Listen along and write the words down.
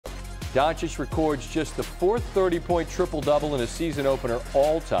Doncic records just the fourth 30-point triple-double in a season opener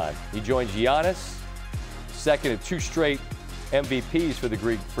all time. He joins Giannis, second of two straight MVPs for the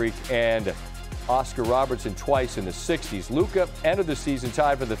Greek Freak, and Oscar Robertson twice in the 60s. Luka entered the season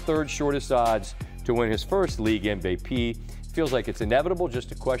tied for the third shortest odds to win his first league MVP. Feels like it's inevitable,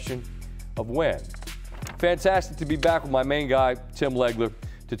 just a question of when. Fantastic to be back with my main guy, Tim Legler,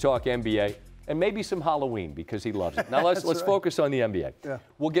 to talk NBA and maybe some Halloween because he loves it. Now let's focus on the NBA. Yeah.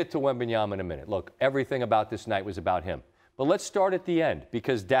 We'll get to Wembanyama in a minute. Look, everything about this night was about him. But let's start at the end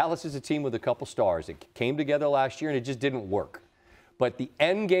because Dallas is a team with a couple stars. It came together last year and it just didn't work. But the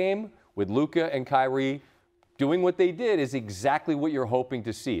end game with Luka and Kyrie doing what they did is exactly what you're hoping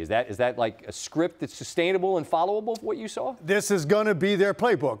to see. Is that like a script that's sustainable and followable for what you saw? This is going to be their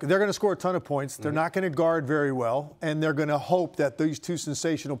playbook. They're going to score a ton of points. They're not going to guard very well, and they're going to hope that these two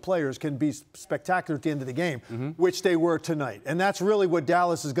sensational players can be spectacular at the end of the game, which they were tonight. And that's really what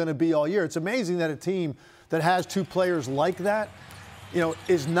Dallas is going to be all year. It's amazing that a team that has two players like that,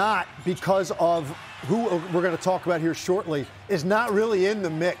 is not because of who we're going to talk about here shortly, is not really in the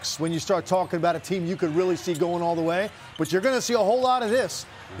mix when you start talking about a team you could really see going all the way. But you're going to see a whole lot of this.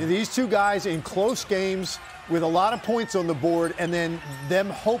 These two guys in close games with a lot of points on the board, and then them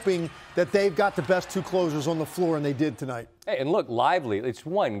hoping that they've got the best two closers on the floor, and they did tonight. Hey, and look, Lively, it's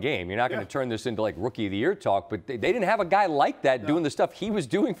one game. You're not going to turn this into like Rookie of the Year talk, but they didn't have a guy like that doing the stuff he was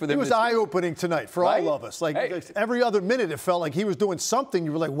doing for them. It was eye-opening tonight for all of us. Like every other minute, it felt like he was doing something.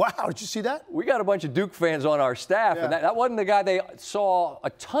 You were like, wow, did you see that? We got a bunch of Duke fans on our staff, and that wasn't the guy they saw a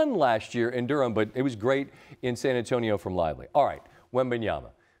ton last year in Durham, but it was great in San Antonio from Lively. All right,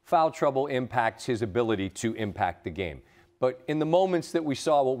 Wembanyama. Foul trouble impacts his ability to impact the game. But in the moments that we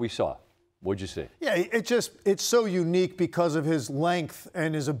saw what we saw, what'd you see? Yeah, it's so unique because of his length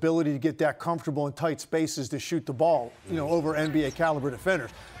and his ability to get that comfortable in tight spaces to shoot the ball, over NBA caliber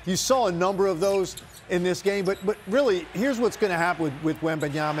defenders. You saw a number of those in this game, but really, here's what's going to happen with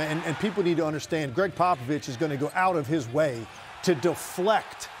Wembanyama, and people need to understand, Greg Popovich is going to go out of his way to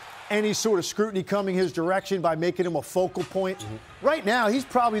deflect any sort of scrutiny coming his direction by making him a focal point. Right now, he's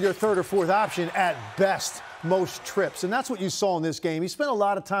probably their third or fourth option at best most trips, and that's what you saw in this game. He spent a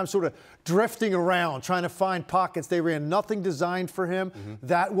lot of time sort of drifting around, trying to find pockets. They ran nothing designed for him.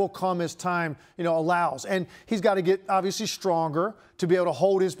 That will come as time, allows. And he's got to get, obviously, stronger to be able to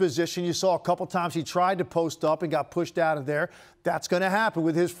hold his position. You saw a couple times he tried to post up and got pushed out of there. That's going to happen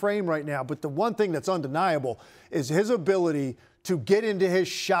with his frame right now. But the one thing that's undeniable is his ability to get into his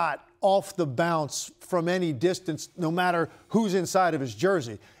shot off the bounce from any distance, no matter who's inside of his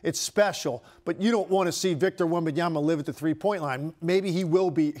jersey. It's special, but you don't want to see Victor Wembanyama live at the three-point line. Maybe he will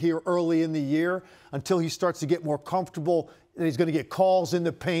be here early in the year until he starts to get more comfortable, that he's going to get calls in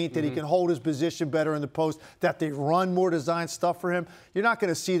the paint, that he can hold his position better in the post, that they run more design stuff for him. You're not going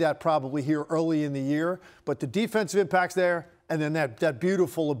to see that probably here early in the year, but the defensive impact's there. And then that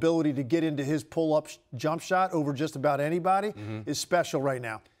beautiful ability to get into his pull-up jump shot over just about anybody is special right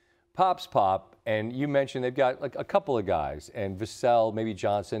now. Pop's pop, and you mentioned they've got like a couple of guys, and Vassell, maybe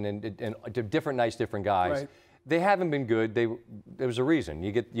Johnson, and different nights, different guys. Right. They haven't been good. There was a reason.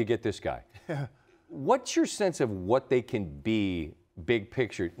 You get this guy. Yeah. What's your sense of what they can be, big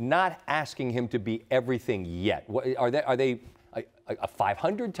picture? Not asking him to be everything yet. Are they a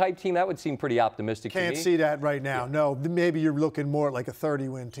 500 type team? That would seem pretty optimistic to me. Can't see that right now. Yeah. No, maybe you're looking more like a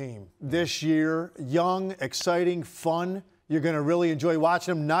 30-win team. This year, young, exciting, fun. You're going to really enjoy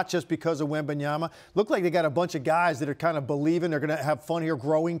watching them, not just because of Wembanyama. Look like they got a bunch of guys that are kind of believing they're going to have fun here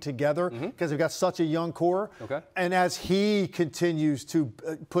growing together because they've got such a young core. Okay. And as he continues to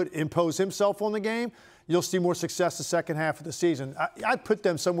impose himself on the game, you'll see more success the second half of the season. I'd put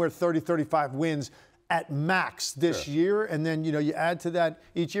them somewhere 30, 35 wins at max this year, and then you add to that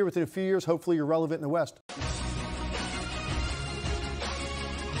each year. Within a few years, hopefully you're relevant in the West.